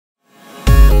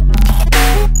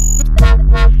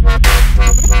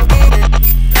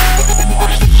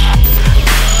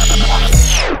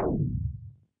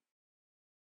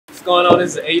What's going on?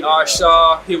 This is AR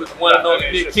Shaw here with the one and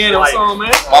only Nick Cannon. What's on,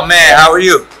 man? My man, how are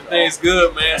you? Everything's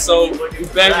good, man. So we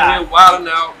back in here wilding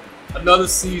out. Another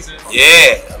season.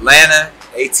 Yeah, Atlanta,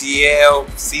 ATL,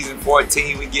 season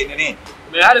 14. We getting it in.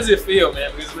 Man, how does it feel, man?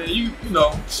 Because man, you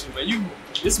know, man,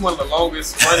 this is one of the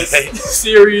longest running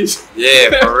series.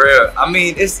 Yeah, for real. I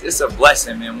mean, it's a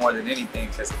blessing, man, more than anything.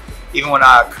 Because even when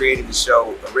I created the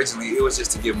show originally, it was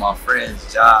just to give my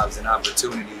friends jobs and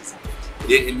opportunities.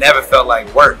 It never felt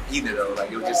like work either, though.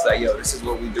 Like, it was just like, yo, this is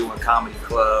what we do in comedy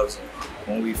clubs,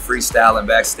 when we freestyling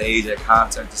backstage at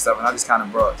concerts and stuff. And I just kind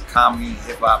of brought comedy,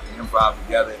 hip hop, and improv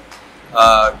together.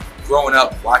 Growing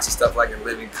up, watching stuff like In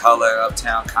Living Color,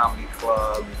 Uptown Comedy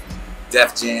Club,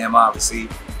 Def Jam, obviously.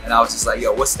 And I was just like,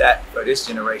 yo, what's that for this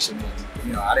generation? And,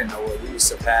 you know, I didn't know what we would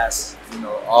surpass, you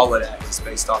know, all of that just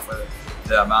based off of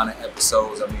the amount of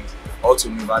episodes. I mean,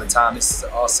 ultimately, by the time this is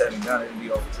all said and done, it'll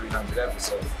be over 300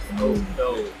 episodes.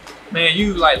 Man,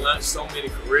 you like launched so many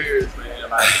careers, man.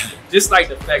 Like just like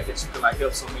the fact that you can like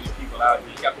help so many people out.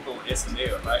 You got people on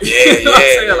SNL, like you know what I'm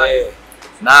saying? Like,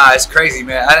 nah, it's crazy,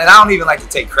 man. And I don't even like to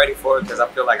take credit for it because I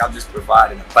feel like I'm just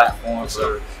providing a platform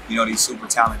for, you know, these super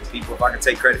talented people. If I can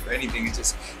take credit for anything, it's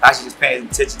just actually just paying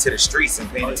attention to the streets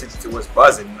and paying attention to what's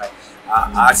buzzing. Like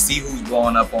I see who's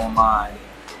blowing up online.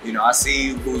 You know, I see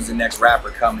who's the next rapper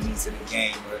coming into the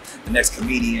game or the next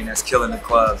comedian that's killing the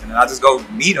clubs. And then I just go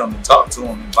meet them and talk to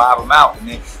them and vibe them out. And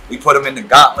then we put them in the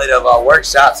gauntlet of our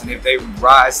workshops. And if they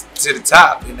rise to the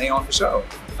top, then they on the show.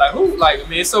 Like who, like, I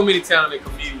mean, there's so many talented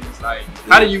comedians. Like,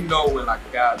 how do you know when like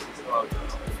a guy or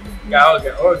gal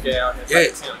has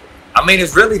like talent? I mean,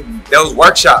 it's really those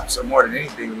workshops are more than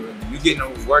anything. You get in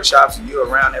those workshops and you're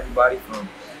around everybody from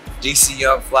DC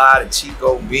Youngfly to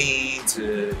Chico Bean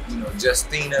to, you know,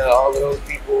 Justina, all of those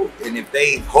people. And if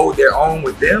they hold their own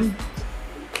with them,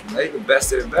 they the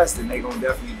best of the best, and they gonna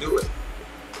definitely do it.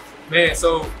 Man,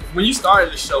 so when you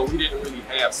started the show, we didn't really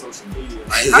have social media.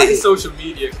 Like, how did social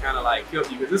media kind of like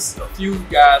help you? Because this is a few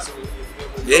guys who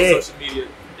on social media,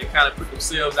 they kind of put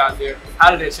themselves out there.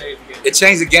 How did that change the game? It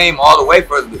changed the game all the way.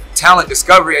 For the talent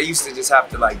discovery, I used to just have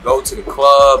to like go to the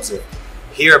clubs or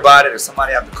hear about it, or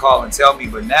somebody have to call and tell me.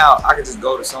 But now I can just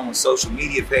go to someone's social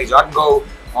media page. I can go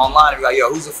online and be like, yo,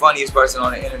 who's the funniest person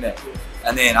on the internet?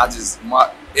 And then my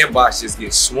inbox just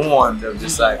gets swarmed of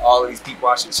just like all of these people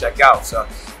I should check out. So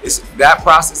that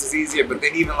process is easier. But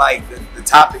then even like the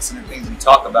topics and the things we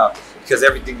talk about, because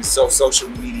everything is so social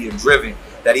media driven,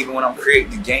 that even when I'm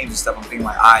creating the games and stuff, I'm thinking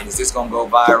like, all right, is this gonna go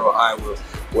viral? All right,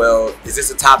 well, is this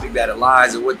a topic that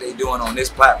aligns with what they're doing on this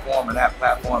platform or that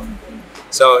platform?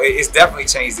 So it's definitely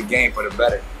changed the game for the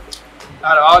better.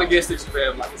 Out of all the guests that you've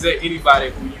had, like, is there anybody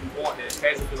who you want that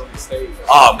hasn't been on this stage?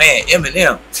 Oh man,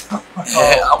 Eminem.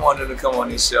 I wanted to come on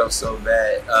this show so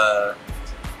bad.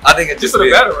 I think it just be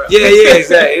better rap. Yeah,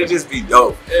 exactly. It'd just be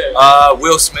dope. Yeah.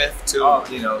 Will Smith too.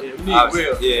 You know, yeah, we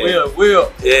need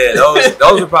Will. Yeah,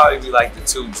 those would probably be like the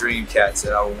two dream cats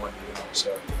that I would want to be on the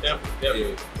show. Definitely.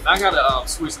 Yeah. I gotta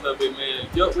switch a little bit, man.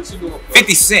 Yo, what you doing?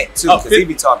 50 Cent too, because he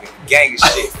be talking gang of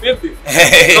shit. 50.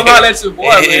 Come on, that's your boy,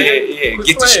 man. Yeah.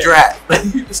 Get the strap.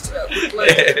 Get the strap.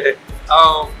 I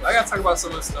gotta talk about some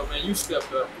of the stuff, man. You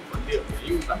stepped up for Nip, man.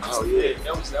 You was like,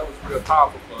 that was real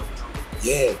powerful for you.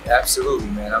 Yeah, absolutely,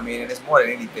 man. I mean, and it's more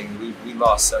than anything, we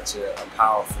lost such a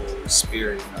powerful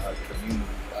spirit in our community.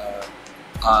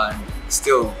 On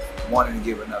still wanting to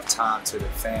give enough time to the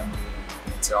family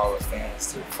and to all the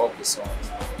fans to focus on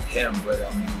him, but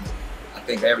I mean, I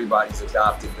think everybody's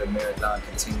adopted the Marathon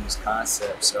Continues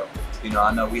concept. So, you know,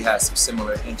 I know we had some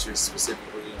similar interests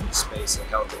specifically in the space of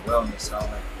health and wellness. So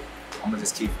I'm gonna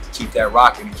just keep that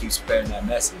rocking and keep spreading that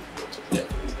message. Yeah.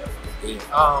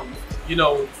 You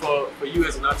know, for you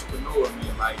as an entrepreneur, I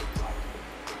mean, like,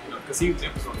 you know, because he was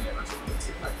emphasis on that entrepreneur.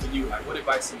 Like, for you, like, what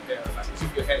advice you have? Like,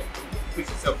 you had put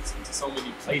yourself into so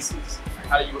many places. Like,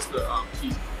 how do you what's the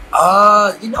key?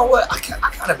 You know what? I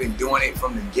kind of been doing it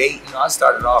from the gate. You know, I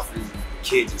started off as a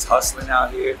kid just hustling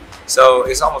out here. So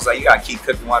it's almost like you gotta keep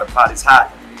cooking while the pot is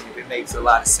hot. And if it makes a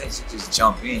lot of sense, you just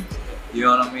jump in. You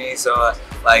know what I mean? So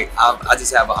like I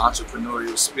just have an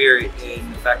entrepreneurial spirit,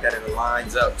 and the fact that it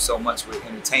aligns up so much with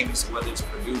entertainment. So whether it's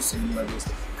producing, whether it's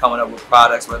coming up with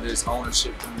products, whether it's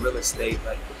ownership in real estate,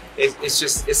 like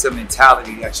it's a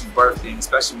mentality that you birthed in,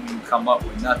 especially when you come up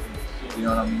with nothing. You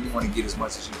know what I mean? You want to get as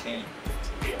much as you can.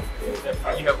 Yeah.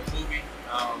 You have a movie.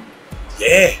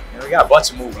 Yeah, we got a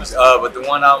bunch of movies. But the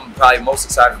one I'm probably most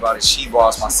excited about is She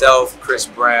Boss. Myself, Chris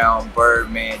Brown,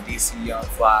 Birdman, DC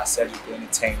Youngfly, Cedric the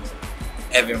Entertainer,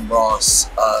 Evan Ross.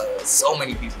 So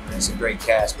many people. Man. It's a great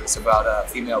cast, but it's about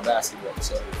female basketball,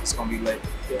 so it's gonna be lit.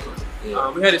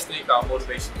 Yeah. We had this thing called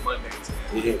Motivation Mondays.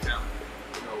 Man. Yeah. You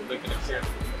know, look in the camera,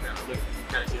 you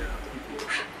kind of get people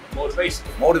motivation.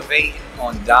 Motivating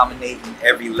on dominating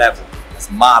every level. That's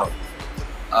model.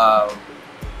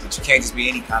 But you can't just be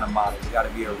any kind of model. You got to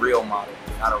be a real model,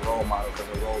 not a role model,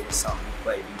 because a role is something you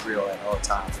play. Be real at all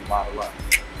times and model up.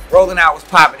 Rolling out was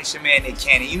popping. It's your man Nick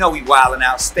Cannon. You know we wilding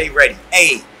out. Stay ready.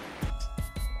 Hey.